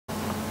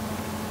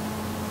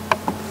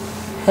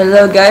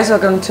Hello guys,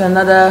 welcome to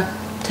another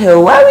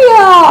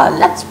Terraria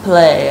Let's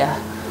Play.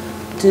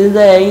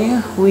 Today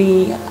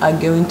we are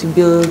going to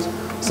build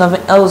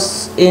something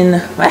else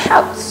in my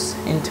house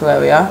in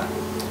Terraria.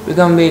 We're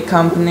going to be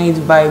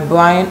accompanied by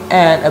Brian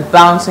and a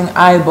bouncing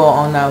eyeball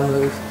on our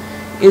roof.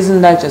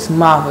 Isn't that just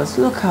marvelous?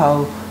 Look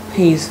how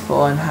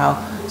peaceful and how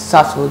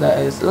subtle that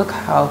is. Look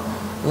how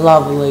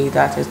lovely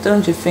that is.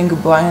 Don't you think,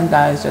 Brian,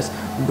 that is just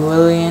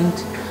brilliant?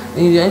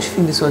 Don't you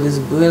think this world is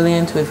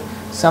brilliant with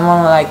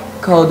someone like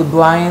called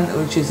Brian,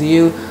 which is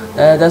you,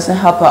 that doesn't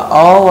help at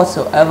all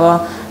whatsoever,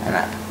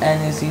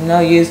 and is no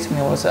use to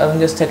me whatsoever, and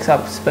just takes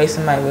up space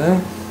in my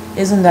room?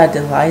 Isn't that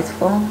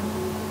delightful?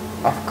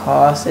 Of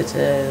course it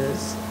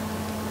is.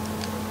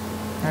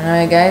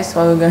 Alright guys,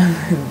 what we're going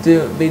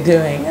to be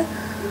doing,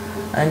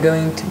 I'm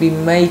going to be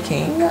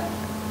making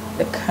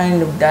the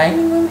kind of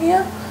dining room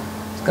here.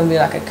 It's going to be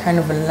like a kind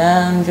of a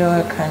lounge or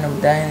a kind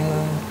of dining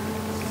room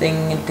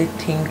thing, you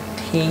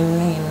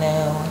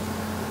know.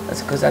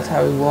 That's because that's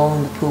how we roll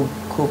in the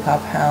cool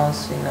pop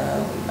house, you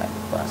know. We like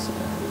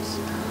buses.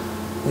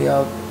 We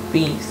are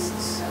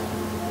beasts.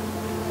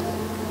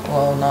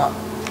 Well, not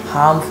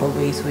harmful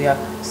beasts. We are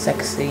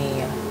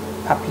sexy,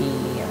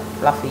 puppy,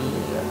 fluffy,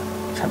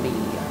 chubby.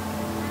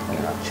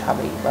 We're not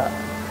chubby, but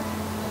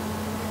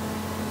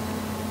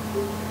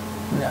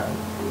no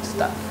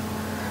stuff.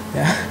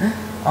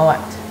 Yeah. All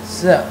right.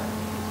 So,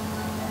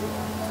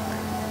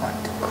 I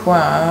want to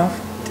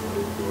craft.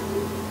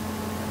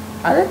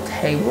 Are there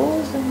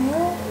tables in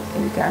here?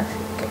 If you can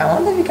actually, I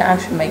wonder if you can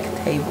actually make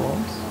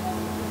tables.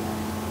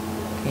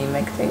 Can you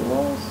make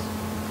tables?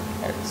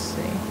 Let's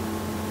see.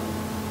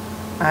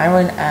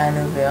 Iron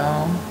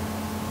anvil.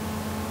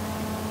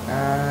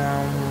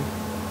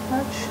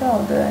 Not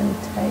sure if there are any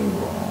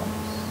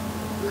tables.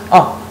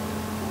 Oh,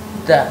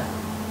 there.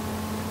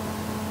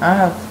 I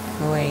have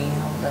 3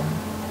 of them.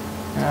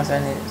 Unless I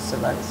need, so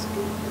let's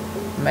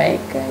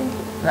make a.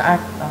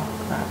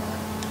 Oh crap.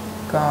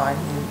 God,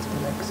 I need to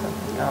make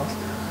something else.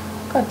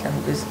 God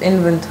damn, this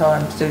inventory,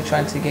 I'm still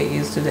trying to get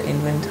used to the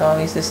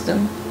inventory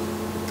system.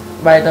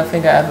 But I don't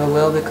think I ever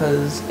will,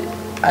 because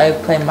I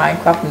play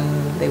Minecraft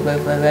and they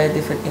work with very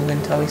different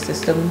inventory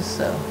systems,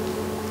 so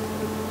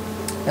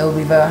it will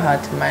be very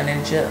hard to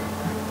manage it.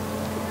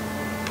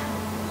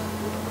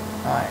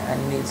 Alright, I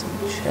need some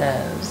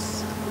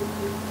chairs.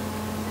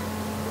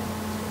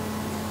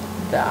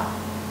 There.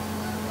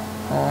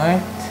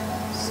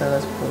 Alright, so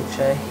let's put a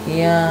chair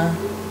here.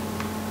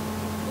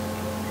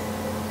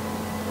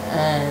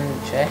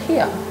 And chair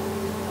here.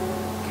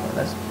 Okay,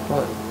 let's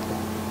put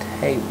the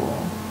table.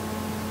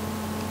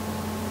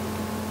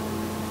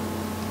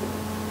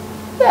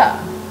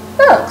 Yeah,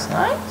 that looks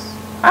nice.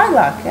 I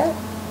like it.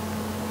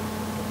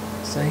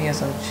 So here's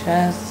some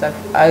chairs.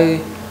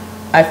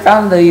 I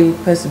found that you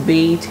press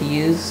B to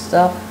use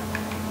stuff.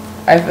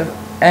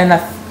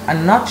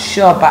 I'm not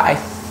sure, but I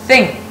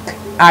think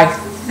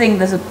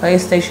there's a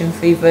PlayStation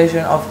 3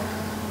 version of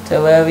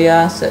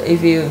Terraria. So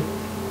if you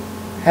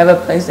have a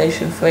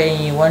PlayStation 3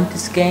 and you want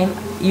this game,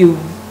 you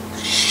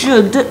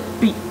should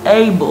be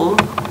able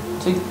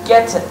to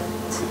get it.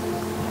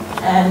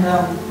 And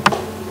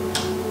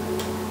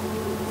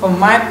from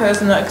my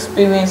personal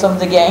experience of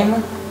the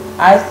game,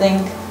 I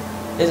think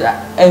it's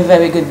a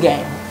very good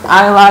game.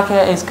 I like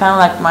it. It's kind of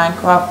like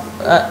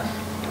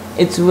Minecraft.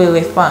 It's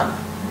really fun.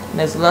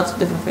 There's lots of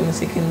different things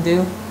you can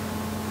do.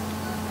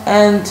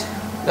 And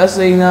just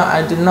so you know,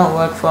 I do not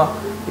work for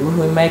people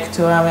who make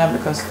Terraria,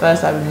 because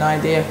first I have no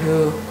idea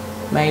who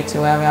made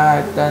Terraria.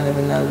 I don't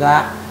even know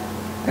that.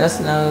 I just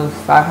know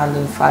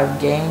 505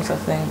 games, I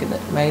think,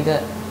 that made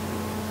it.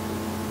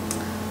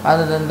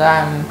 Other than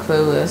that, I'm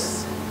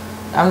clueless.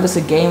 I'm just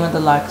a gamer that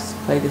likes to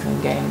play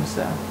different games,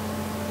 so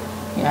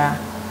yeah.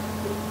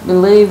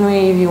 Believe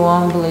me if you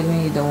want, believe me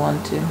if you don't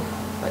want to,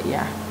 but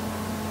yeah.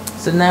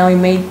 So now we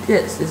made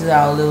this. This is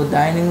our little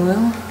dining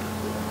room.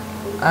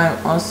 I'm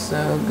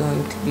also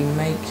going to be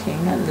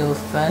making a little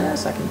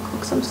furnace. I can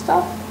cook some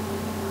stuff.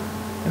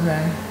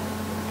 Okay.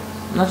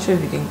 I'm not sure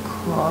if you can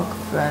cook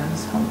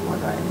furnace. What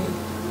do I need?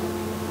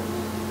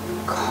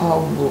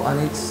 Cobble. I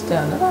need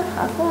stone.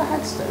 I thought I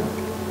had stone.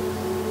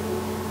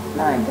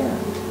 No, I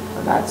didn't.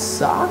 Well, that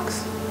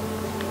sucks.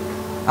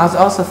 I was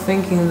also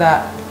thinking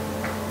that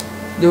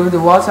with the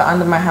water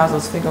under my house, I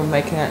was thinking of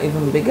making it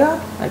even bigger,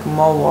 like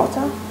more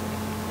water.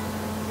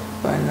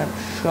 But I'm not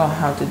sure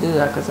how to do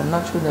that, because I'm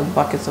not sure the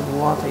buckets of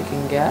water you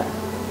can get.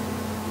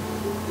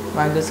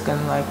 But I'm just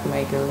gonna like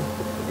make a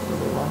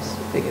little more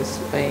bigger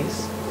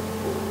space.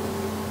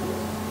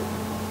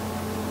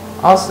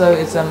 Also,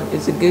 it's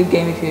a good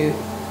game if you're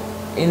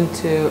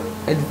into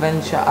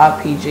adventure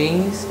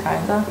RPGs,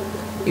 kinda.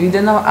 If you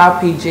don't know what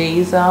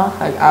RPGs are,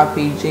 like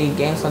RPG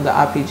games on the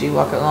RPG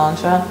rocket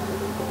launcher,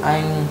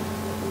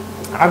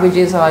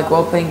 RPGs are like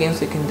role-playing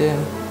games you can do,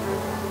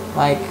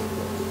 like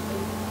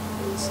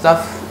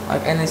stuff,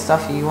 like any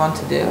stuff you want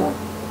to do,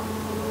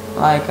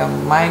 like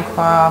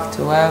Minecraft,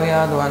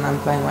 Terraria, the one I'm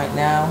playing right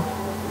now.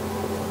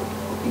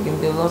 You can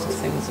do lots of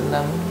things in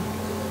them.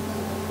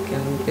 You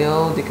can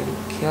build, you can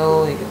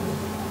kill, you can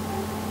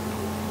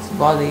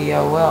body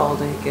your world.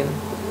 You can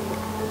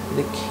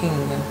the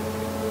king.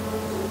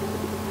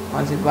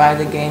 Once you buy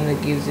the game,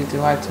 that gives you the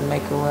right to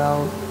make a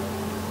world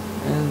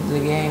in the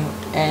game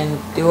and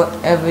do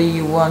whatever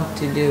you want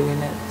to do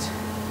in it.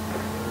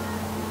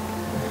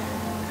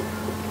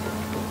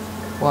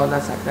 Well,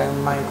 that's like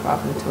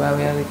Minecraft and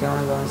Terraria. You can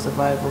only go in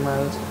survival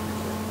mode.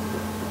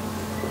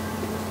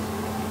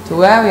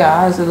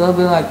 Terraria is a little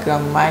bit like a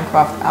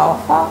Minecraft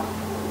Alpha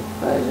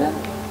version.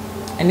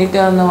 And if you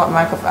don't know what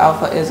Minecraft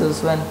Alpha is,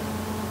 it's when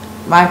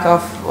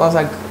Minecraft was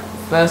like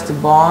first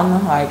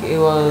born. Like it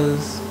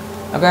was,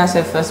 I'm gonna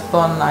say first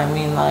born, I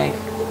mean like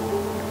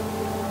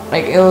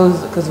it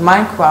was, because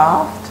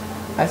Minecraft,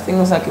 I think it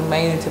was like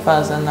made in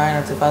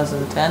 2009 or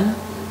 2010.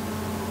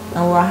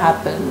 And what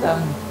happened,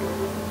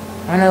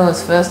 when it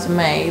was first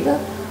made,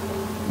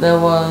 there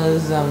were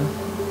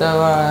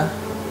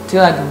two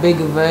like big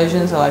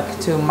versions, or like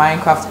two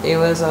Minecraft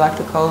eras I like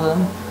to call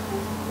them.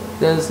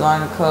 There's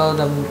one called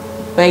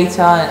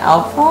Beta and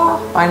Alpha.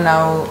 Right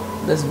now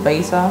there's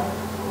Beta.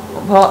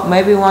 But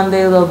maybe one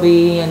day there'll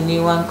be a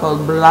new one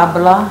called Blah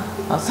Blah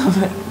or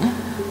something.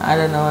 I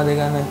don't know what they're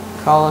gonna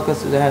call it,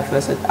 because they have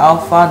first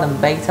Alpha, then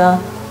Beta,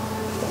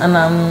 and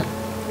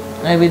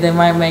maybe they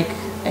might make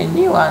a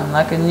new one,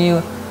 like a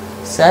new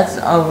set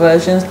of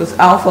versions, because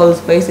Alpha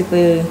is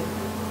basically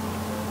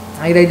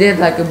like they did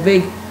like a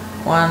big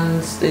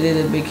once they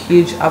did a big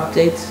huge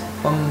update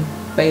from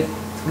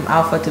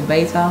Alpha to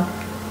Beta,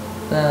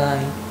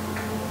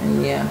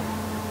 and yeah.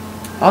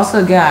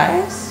 Also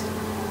guys,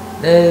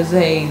 there's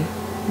a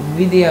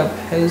video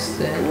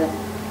posted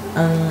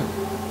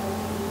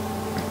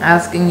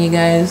asking you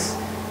guys,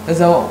 because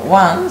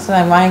once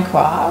in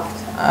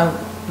Minecraft, I'm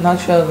not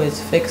sure if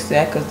it's fixed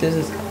yet, because this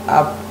is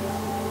up,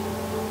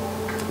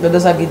 but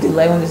there's like a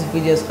delay when this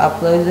video is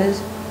uploaded,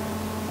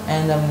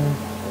 and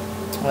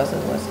what's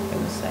it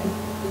gonna say?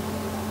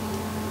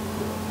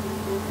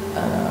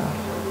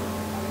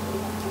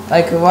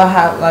 Like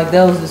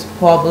there was this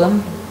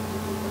problem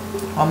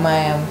on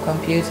my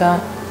computer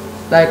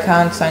that I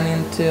can't sign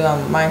into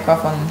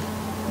Minecraft on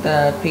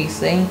the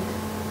PC,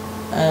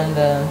 and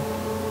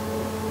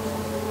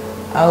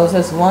I was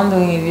just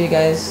wondering if you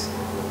guys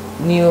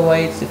knew a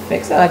way to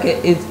fix it. Like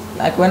it's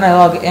like when I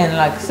log in,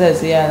 like it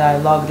says, yeah, I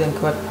logged in,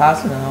 correct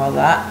password and all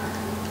that,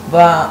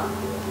 but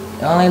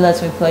it only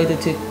lets me play the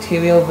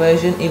tutorial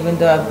version, even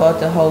though I bought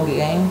the whole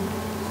game.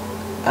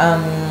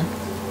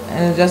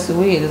 And it's just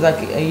weird. It's like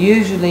I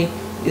usually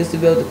used to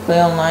be able to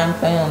play online,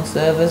 play on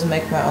servers,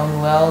 make my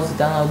own worlds,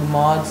 download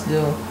mods,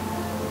 do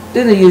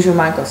the usual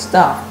Minecraft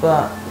stuff,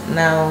 but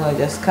now I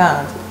just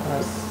can't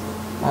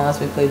unless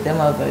we play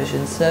demo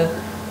versions. So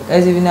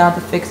guys, if you know how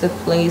to fix it,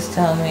 please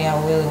tell me. I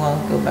really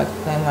want to go back to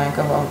play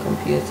Minecraft on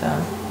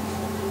computer.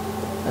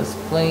 Just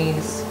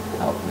please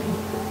help me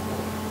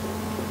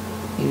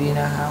if you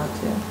know how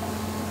to.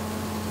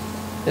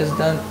 Just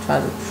don't try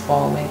to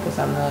troll me, because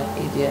I'm not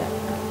an idiot.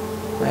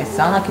 I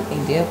sound like an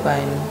idiot, but I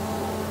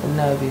don't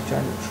know if you're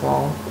trying to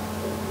troll.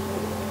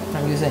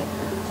 I'm just saying,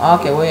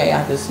 okay, well, yeah, you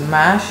have to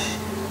smash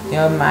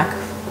your Mac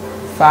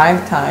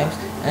 5 times,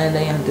 and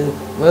then you have to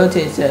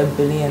rotate it 1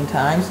 billion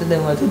times, and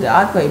then rotate the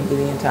other way 1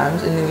 billion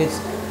times, and if it's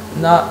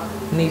not,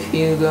 and if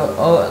you go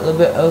a little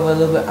bit over, a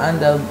little bit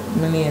under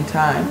 1 million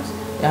times,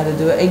 you have to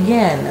do it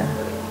again.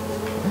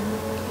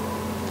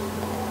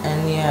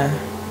 And yeah,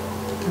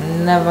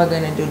 I'm never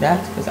gonna do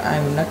that, because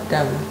I'm not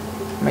dumb.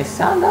 I may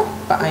sound up,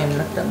 but I am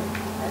not dumb.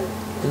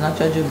 Do not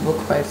judge a book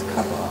by its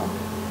cover,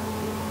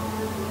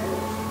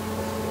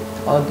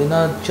 or do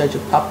not judge a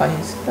pup by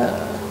his fur.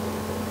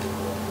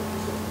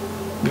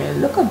 It may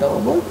look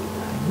adorable,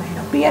 it may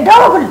not be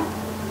adorable.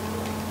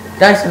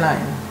 That's a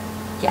line.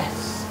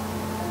 Yes.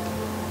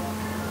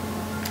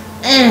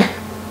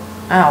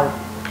 Ow.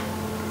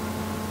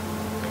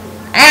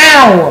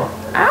 Ow!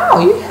 Ow,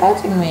 you're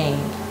hurting me.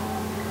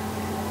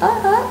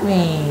 Don't hurt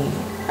me.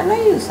 I know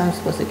I'm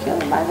supposed to kill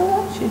him, but I don't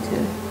want you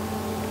to.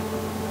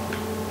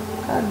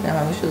 God damn, I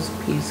wish it was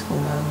peaceful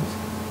mode.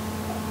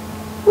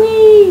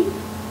 Whee!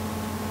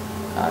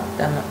 God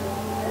damn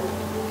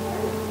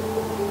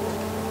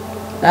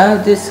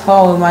it. This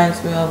hole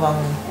reminds me of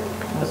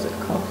what's it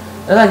called?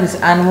 There's like this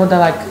animal that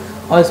like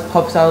always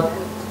pops out.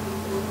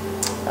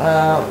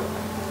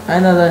 I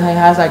know that he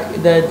has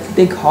like the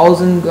big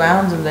holes in the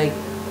ground, and it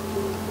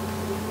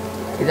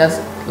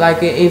just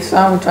like if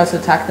someone tries to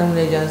attack them,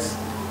 they just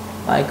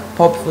like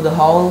pop through the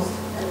holes.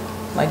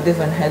 Like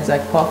different heads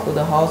like pop through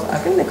the holes. I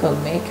think they're called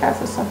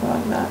meerkats or something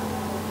like that.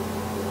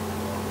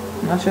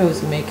 I'm not sure if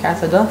it's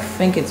meerkats. I don't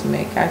think it's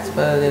meerkats,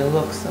 but it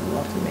looks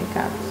similar to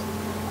meerkats.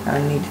 I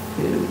need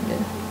food.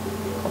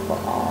 Copper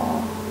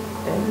ore.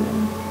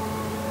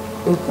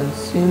 Oh,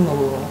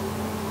 consumable.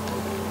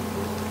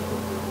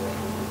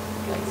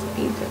 Let's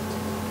eat it.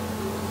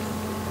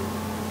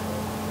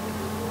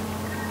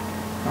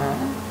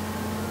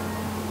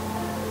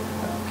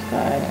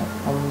 Okay,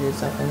 I'm gonna do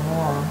something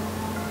more.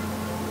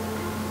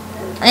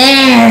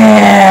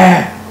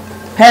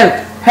 Help!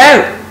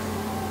 Help!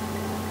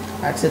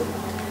 That's it.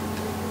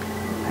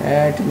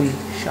 Prepare to be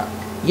shot.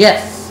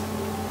 Yes!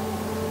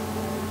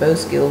 Bow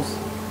skills.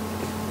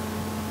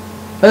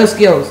 Bow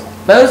skills!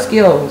 Bow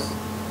skills!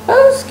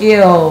 Oh,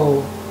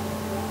 skill.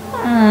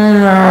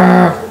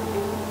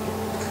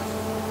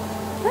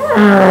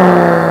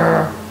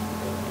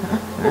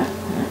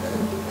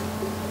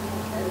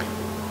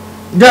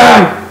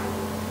 Die!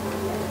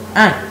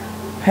 I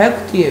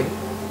helped you.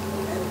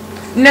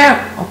 No!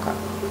 Okay.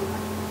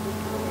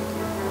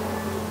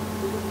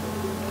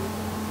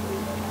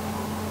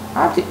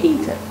 How to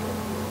eat it?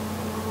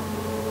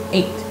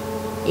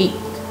 Eat.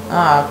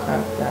 Ah, okay.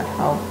 That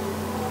help.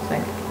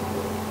 Thank you.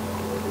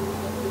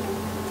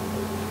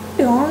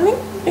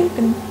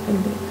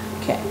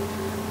 Okay.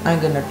 I'm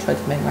gonna try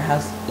to make my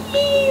house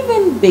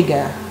even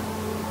bigger.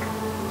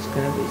 It's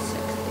gonna be 60.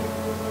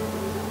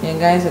 Yeah,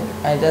 guys,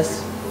 I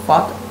just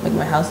thought make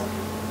my house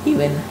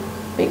even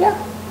bigger.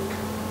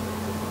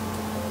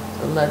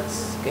 So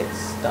let's get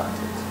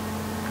started.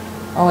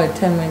 Oh, wait,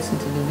 10 minutes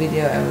into the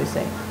video and we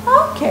say,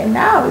 okay,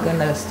 now we're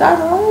gonna start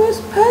what we're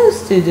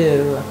supposed to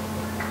do.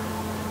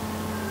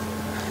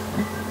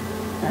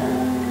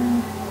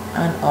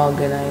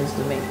 Unorganized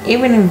domain.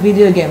 Even in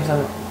video games,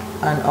 I'm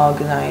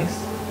unorganized.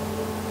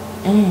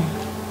 I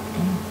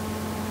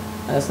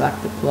just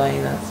like to play,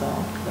 that's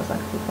all. I just like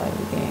to play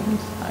the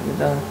games. Like, I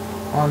don't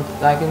want,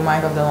 like in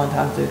Minecraft, I don't want to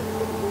have to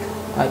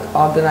like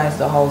organize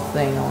the whole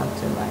thing. I want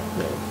to like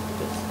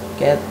just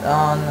get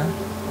on and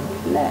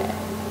play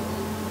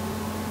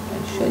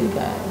and show you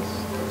guys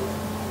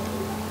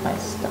my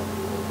stuff.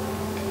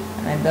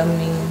 And I don't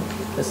mean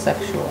the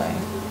sexual way.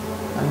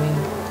 I mean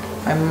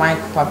my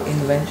Minecraft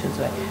inventions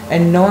way.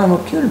 And no one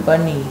will kill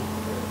Bunny.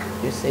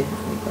 You're safe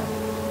with me, Bunny.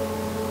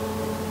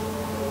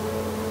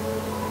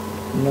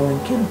 No one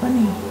kill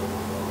Bunny.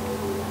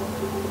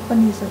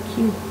 Bunny's so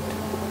cute.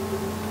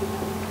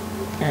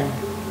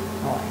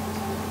 Alright.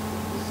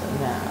 So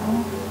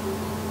now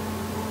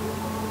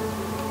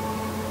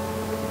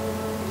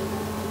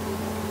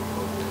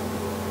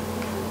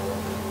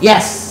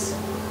yes!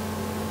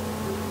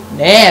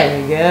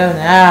 There we go,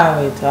 now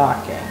we're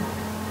talking.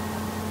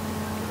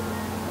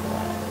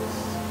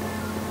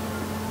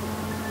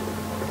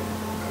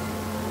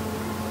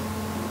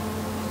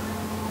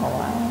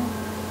 Alright.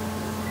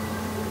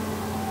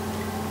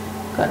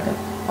 Got it.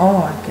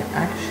 Oh, I can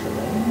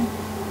actually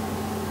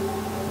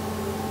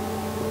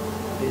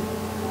do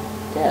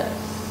this.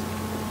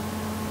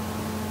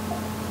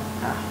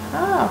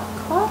 Aha, of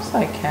course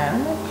I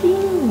can. I'm a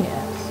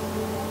genius.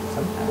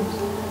 Sometimes.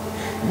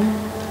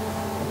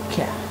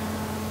 Okay.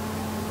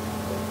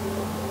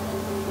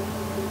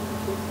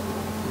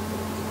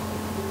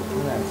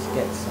 Let's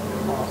get some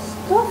more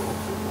stuff.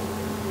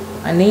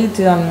 I need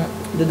to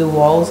do the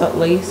walls at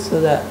least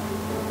so that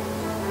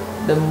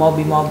the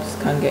mobs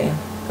can't get in.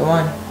 Come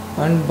on,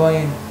 one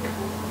boy.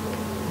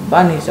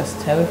 Bunny's just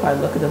terrified.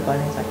 Look at the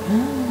bunny. He's like,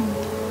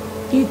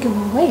 you go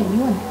away. You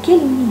want to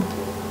kill me?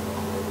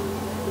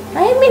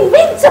 I'm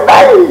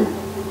invincible.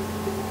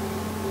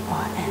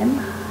 Or am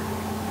I?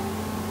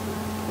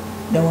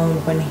 Don't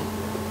worry, Bunny.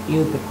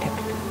 You're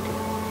protected.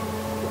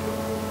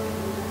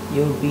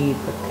 You'll be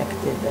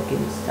protected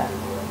against that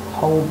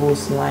horrible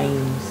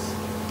slimes.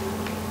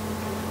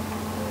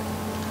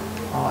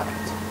 Alright.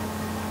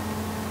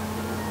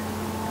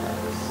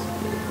 Let's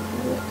do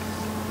this.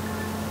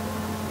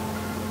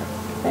 I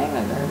think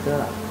I'm gonna do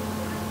that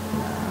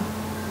now.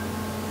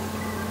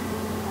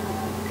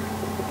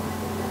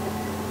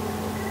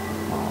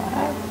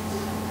 Alright.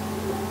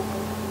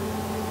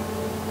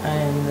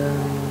 And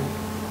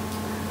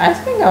I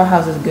think our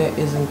house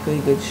is in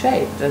pretty good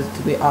shape, just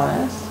to be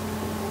honest.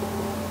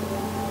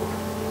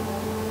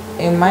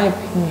 In my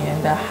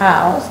opinion, the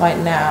house right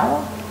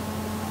now,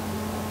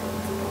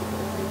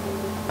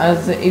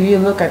 as if you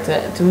look at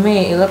it, to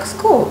me it looks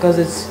cool because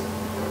it's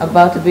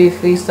about to be a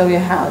 3-story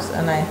house.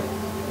 And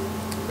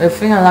the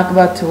thing I like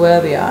about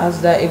Terraria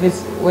is that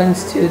when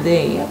it's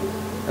 2D,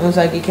 it's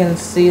like you can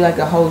see like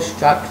a whole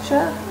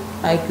structure,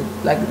 like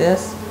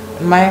this.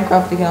 In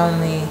Minecraft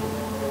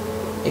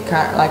you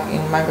can't, like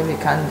in Minecraft you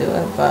can't do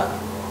it, but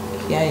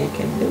yeah, you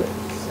can do it.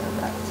 So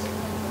that's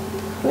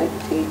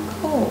pretty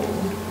cool.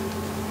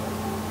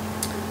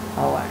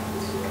 Alright.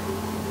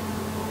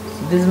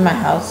 So this is my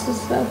house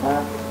so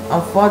far.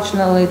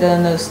 Unfortunately, there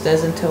are no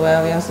stairs in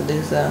Terraria, so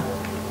this is the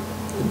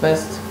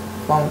best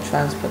form of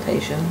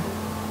transportation.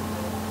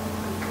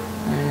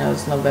 I know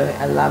it's not very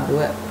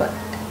elaborate, but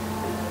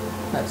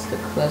that's the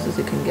closest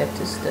you can get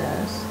to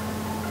stairs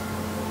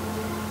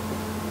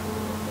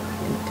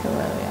in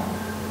Terraria.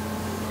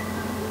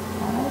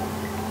 Right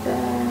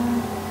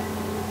there.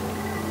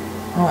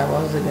 Alright,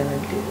 what was I gonna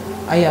do?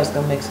 Oh yeah, I was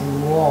gonna make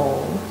some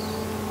walls.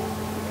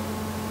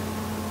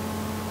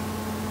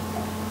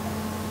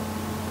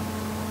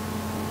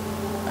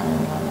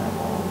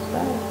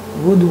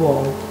 Wood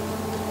wall.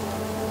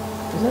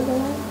 Is that the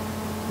one?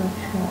 Not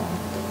sure.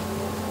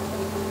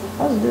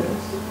 What's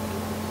this?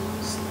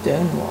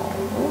 Stone wall.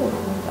 Oh,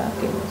 that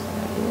gave us an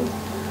idea.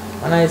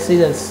 When I see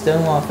that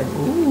stone wall, I think,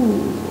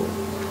 ooh,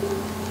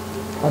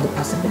 all the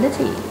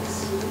possibilities.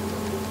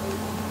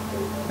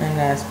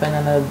 And I spend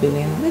another 1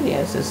 billion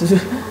videos just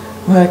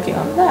working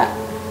on that.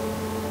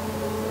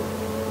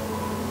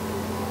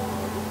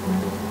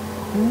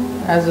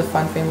 That's the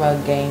fun thing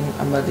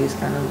about these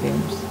kind of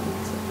games.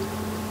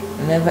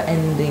 It's never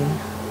ending,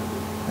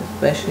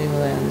 especially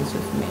when it ends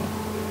with me.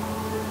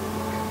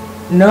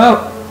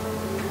 No!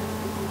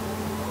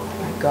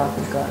 My god,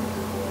 my god.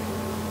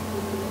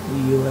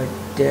 You are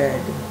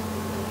dead.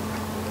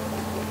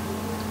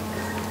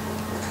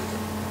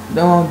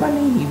 Don't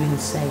Bunny even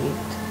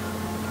saved.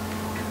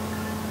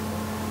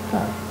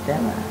 God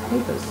damn it, I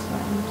hate those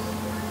slimes.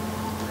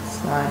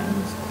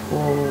 Slimes,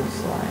 cool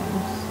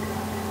slimes.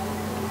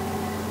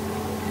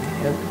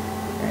 Yep,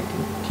 I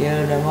can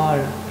kill them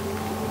all.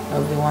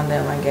 Every one of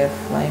them I get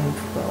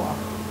flamethrower.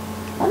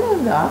 I wonder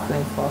if there are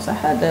flamethrowers. I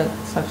heard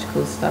such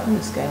cool stuff in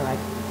this game, like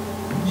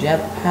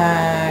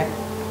jetpacks,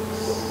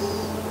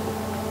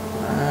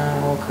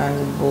 all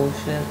kinds of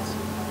bullshit.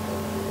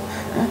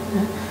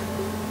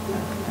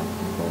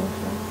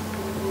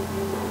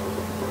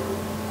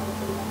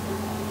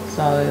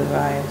 Sorry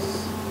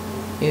guys,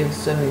 if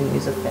swimming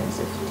is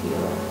offensive to you,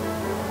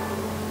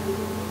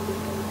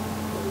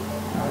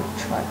 I'll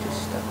try to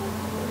stop.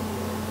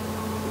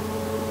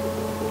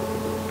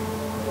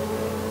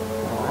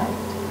 Alright,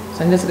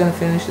 so I'm just gonna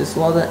finish this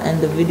water and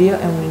the video,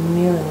 and we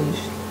nearly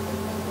reached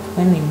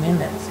 20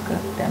 minutes,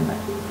 god damn it.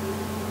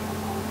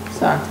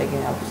 So I'm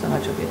taking up so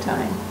much of your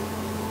time.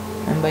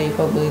 And but you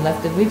probably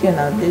left the video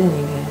now, didn't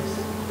you guys?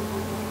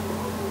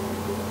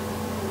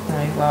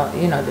 Well,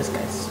 you know this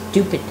guy's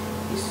stupid.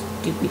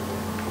 Stupid.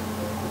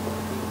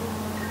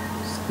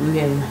 Screw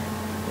him.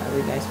 That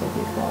you guys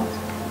probably thought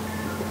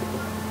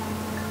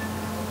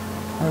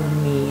of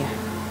me.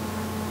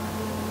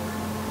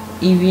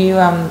 If you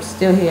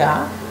still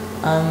here,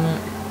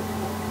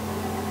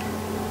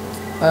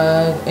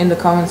 in the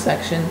comment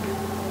section,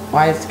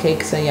 why is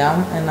cakes a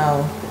yum, and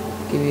I'll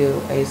give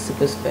you a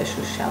super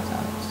special shout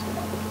out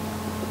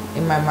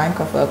in my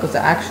Minecraft world, because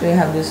I actually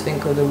have this thing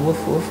called the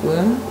Woof Woof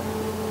Room,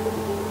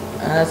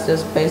 and that's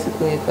just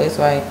basically a place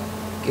where I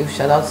give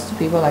shoutouts to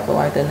people. Like I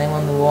write their name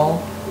on the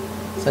wall,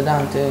 so I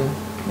don't have to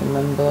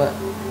remember it.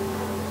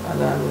 I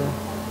don't have to.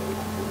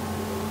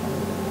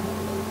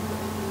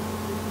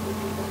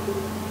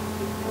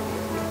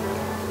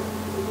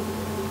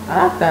 I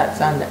like that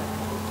sound.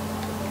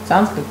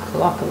 Sounds like a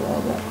clock a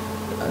little bit.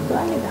 Do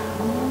I need a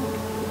hammer?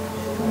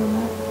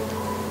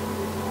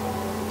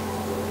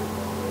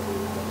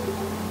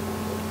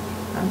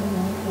 I don't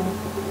know.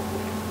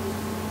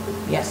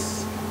 Yes.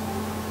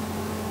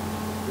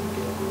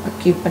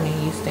 Keep Bunny,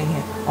 you stay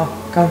here. Oh,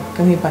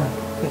 come here, Bunny.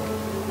 Quick.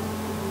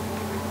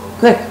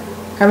 Quick,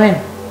 come in.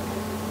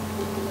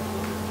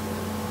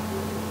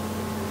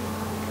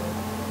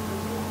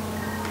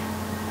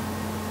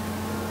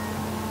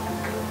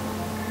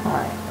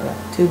 Alright, I got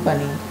 2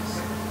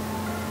 bunnies.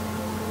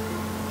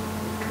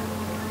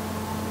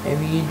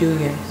 Maybe you do,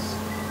 guys.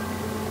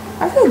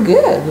 I feel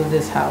good with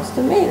this house.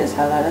 To me, this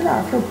house, I don't know,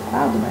 I feel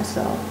proud of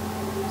myself.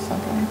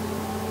 Something.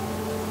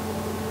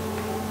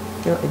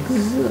 I feel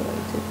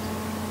exhilarated.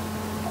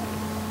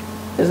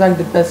 It's like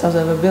the best house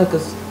I've ever built,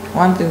 because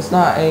one thing's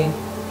not a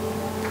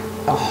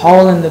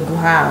hole in the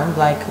ground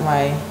like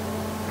my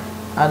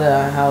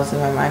other house in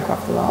my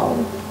Minecraft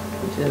world,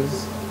 which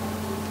is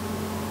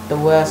the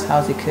worst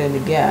house you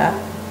could get,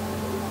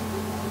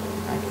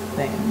 I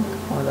think,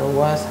 one of the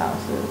worst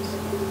houses.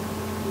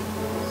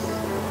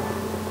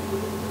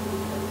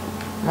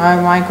 My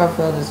Minecraft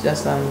world is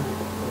just a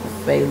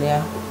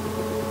failure,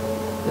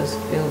 just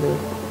filled with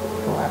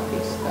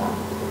crappy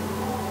stuff.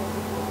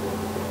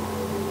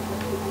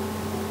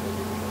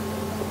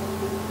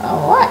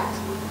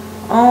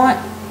 Alright,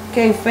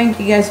 okay, thank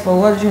you guys for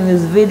watching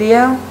this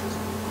video,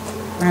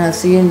 and I'll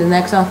see you in the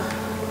next one.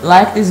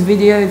 Like this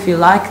video if you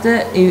liked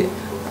it.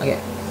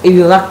 If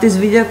you liked this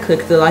video,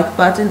 click the like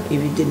button.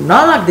 If you did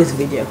not like this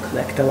video,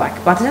 click the like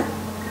button.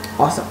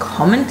 Also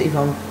comment if you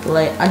want to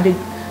play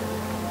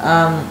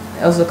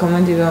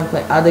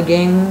other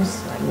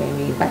games, like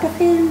maybe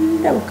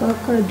Battlefield or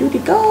Call of Duty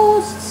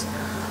Ghosts,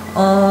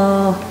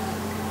 or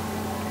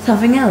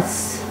something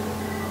else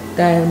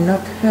that I have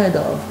not heard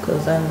of,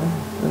 because I'm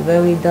a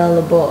very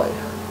dull boy.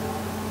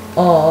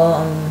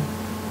 Or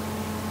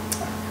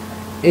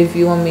if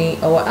you want me,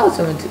 or what else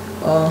I want to,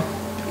 or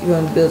you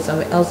want to build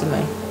something else in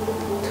my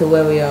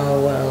Terraria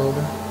world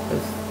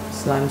with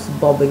slimes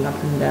bobbing up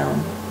and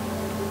down.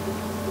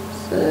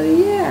 So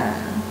yeah,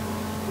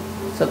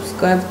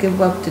 subscribe to keep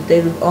up to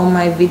date with all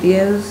my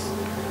videos,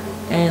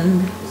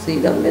 and so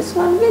you don't miss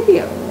one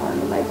video, one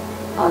of my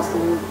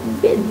awesome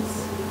vids.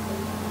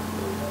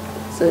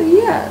 So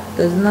yeah,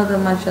 there's not that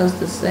much else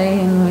to say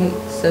anyway.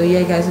 So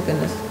yeah, guys, I'm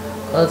gonna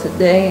call it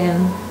today,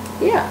 and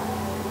yeah,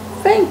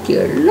 thank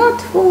you a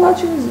lot for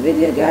watching this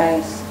video,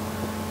 guys.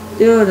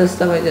 Do the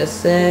stuff I just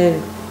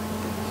said.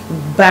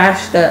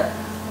 Bash that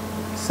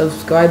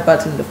subscribe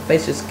button in the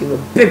face. Just give a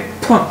big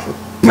punch.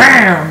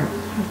 Bam!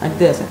 Like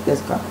this,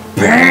 go.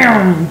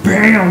 Bam!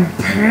 Bam!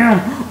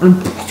 Bam!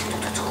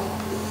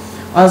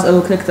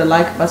 Also, click the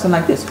like button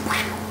like this.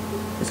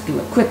 Just give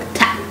a quick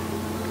tap.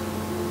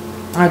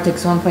 It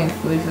takes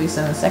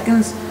 1.337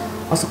 seconds.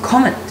 Also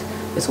comment.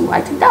 Just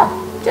write it down.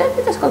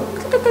 Just go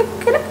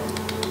click,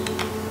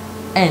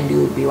 and you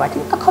will be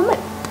writing a comment.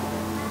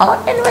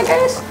 Anyway,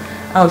 guys,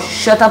 I'll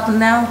shut up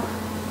now,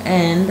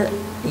 and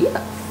yeah,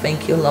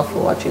 thank you a lot for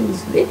watching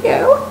this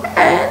video,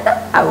 and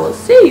I will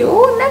see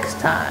you next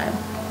time.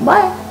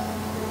 Bye.